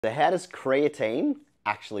So how does creatine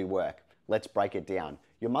actually work? Let's break it down.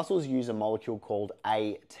 Your muscles use a molecule called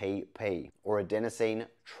ATP, or adenosine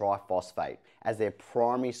triphosphate, as their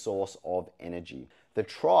primary source of energy. The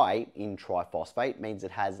tri in triphosphate means it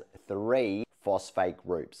has 3 phosphate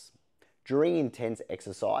groups. During intense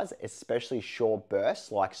exercise, especially short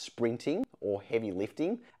bursts like sprinting or heavy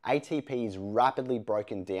lifting, ATP is rapidly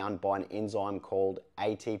broken down by an enzyme called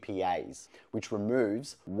ATPase, which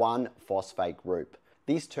removes 1 phosphate group.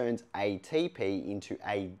 This turns ATP into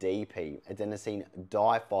ADP, adenosine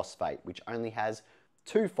diphosphate, which only has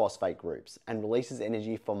 2 phosphate groups and releases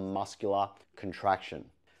energy from muscular contraction.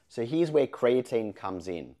 So here's where creatine comes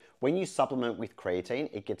in. When you supplement with creatine,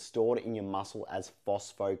 it gets stored in your muscle as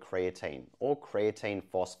phosphocreatine or creatine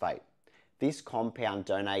phosphate. This compound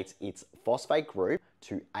donates its phosphate group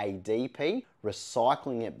to ADP,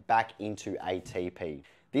 recycling it back into ATP.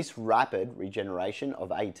 This rapid regeneration of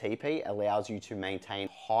ATP allows you to maintain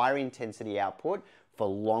higher intensity output for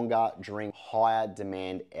longer during higher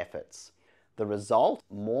demand efforts. The result,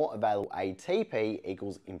 more available ATP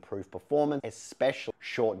equals improved performance, especially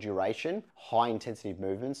short duration, high intensity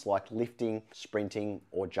movements like lifting, sprinting,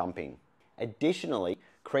 or jumping. Additionally,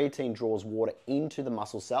 creatine draws water into the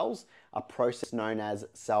muscle cells, a process known as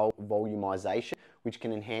cell volumization, which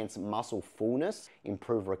can enhance muscle fullness,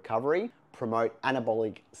 improve recovery, promote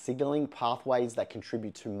anabolic signaling pathways that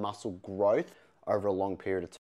contribute to muscle growth over a long period of time.